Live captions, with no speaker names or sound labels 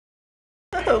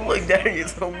Look, there he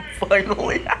is home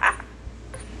finally.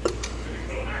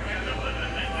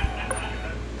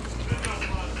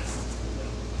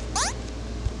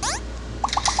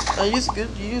 I use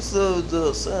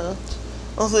the sound.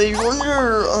 Also, you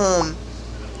wonder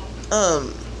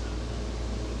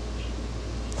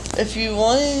if you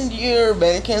want your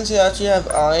mannequin to actually have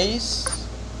eyes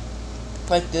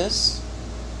like this,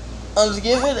 just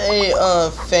give it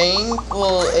a fang,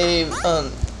 well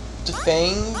the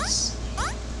fangs,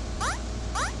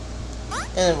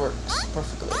 and it works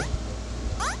perfectly.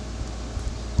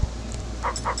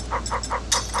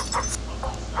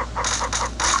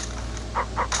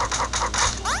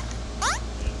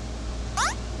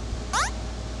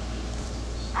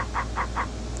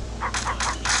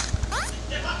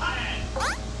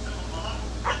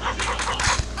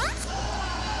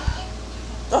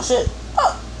 Oh shit!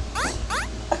 Oh.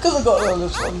 I could have gotten on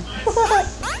this one.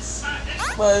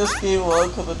 But I just gave up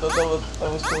because I thought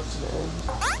I was close to the end.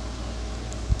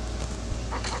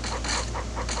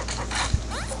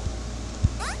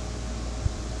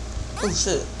 Oh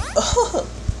shit.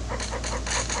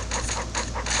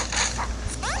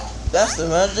 That's the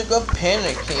magic of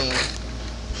panicking.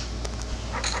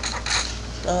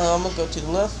 I'm gonna go to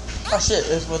the left. Oh shit,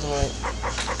 it's was right.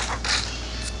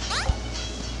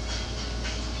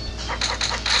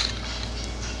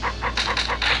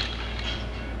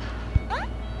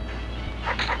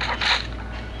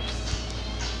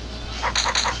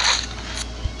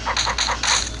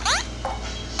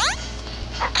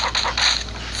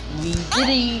 We did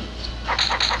it!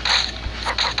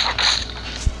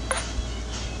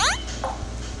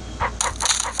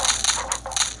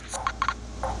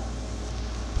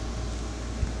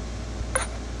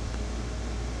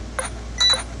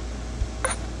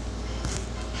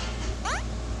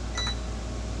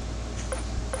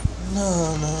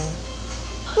 No.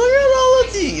 Look at all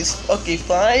of these! Okay,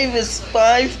 5 is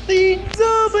 5 things!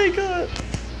 Oh my god!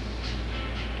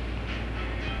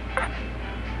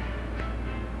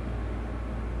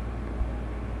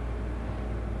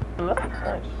 That's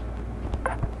nice.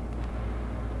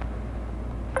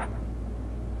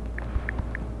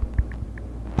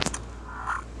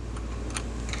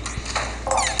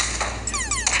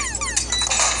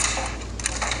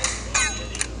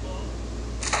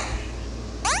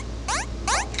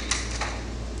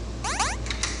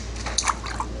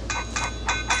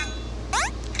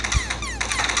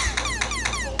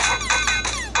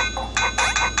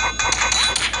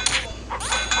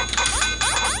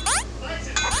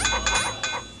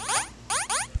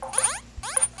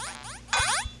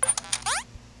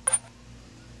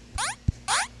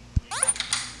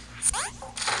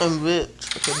 I'm rich,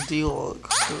 like a D-log.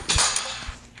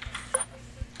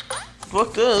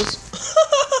 Fuck this.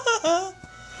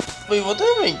 Wait, what did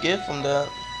I even get from that?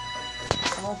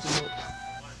 I'll do it.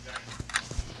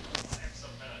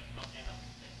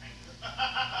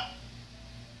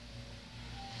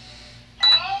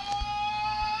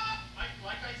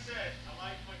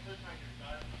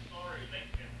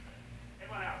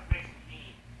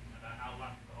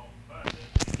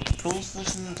 Tools,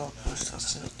 vision, and darkness,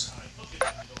 that's it.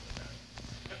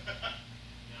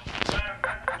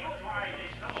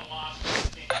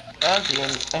 At the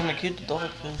end, I'm gonna keep the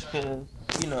dogfish because,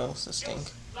 you know, it's this thing.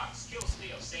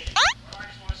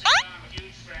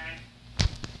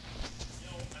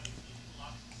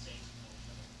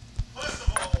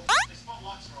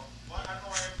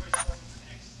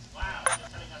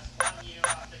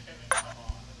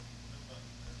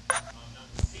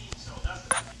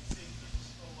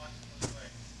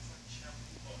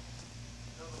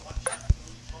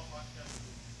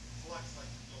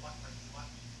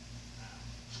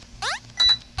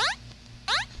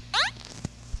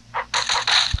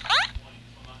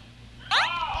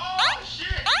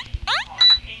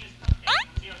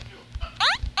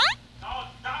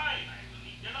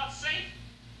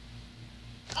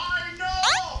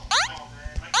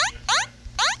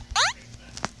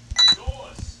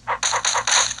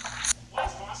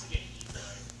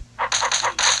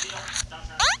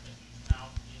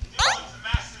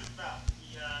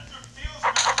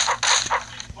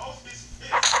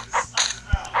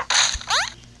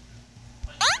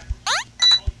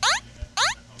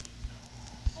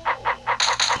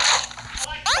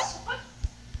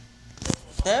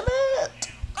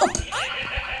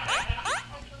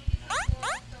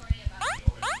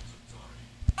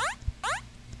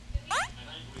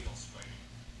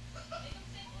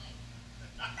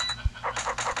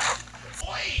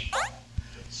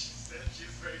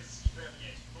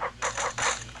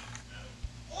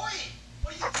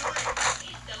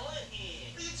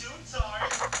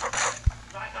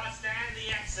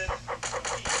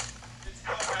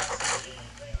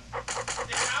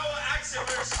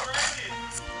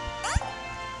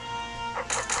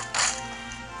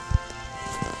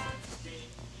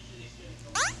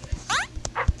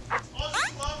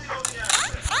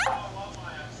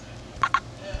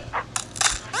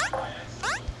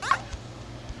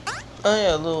 Oh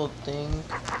yeah, little thing.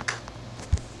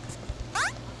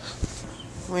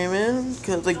 Wait a minute,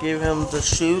 because I gave him the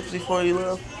shoes before he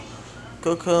left.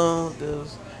 Coco,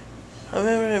 this. I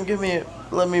remember him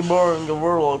let me borrow the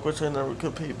warlock, which I never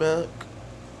could pay back.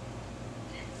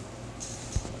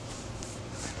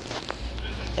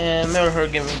 And I remember her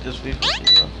giving me this before she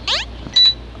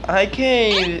left. I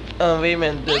gave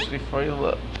Wayman this before he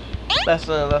left. That's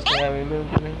the last thing I remember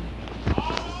giving him.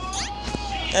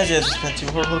 I just spent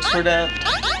 2 warlocks for that.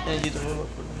 And use a warlock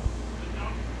for that.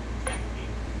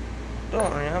 Don't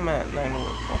worry, I'm at 9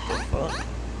 warlocks. What the fuck?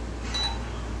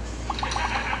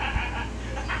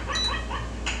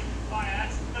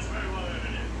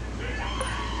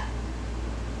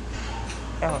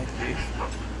 I like these.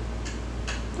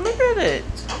 Look at it.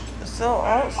 It's so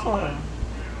awesome.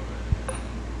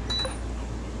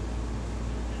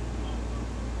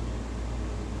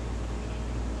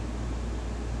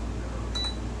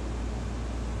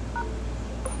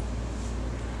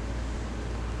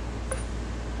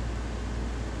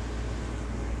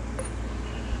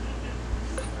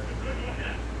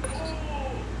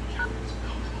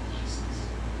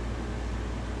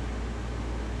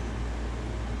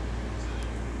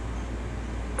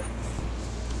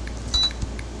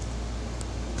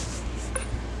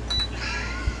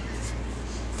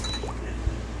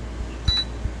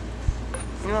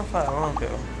 You know if I want to.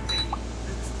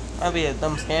 I'll be a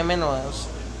dumb scam anyways.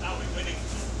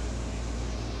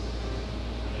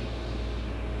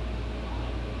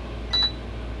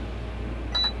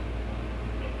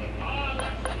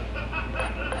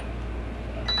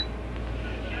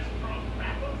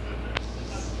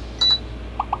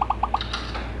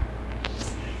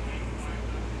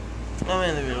 I'm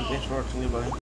in the video. Thanks for watching. Goodbye.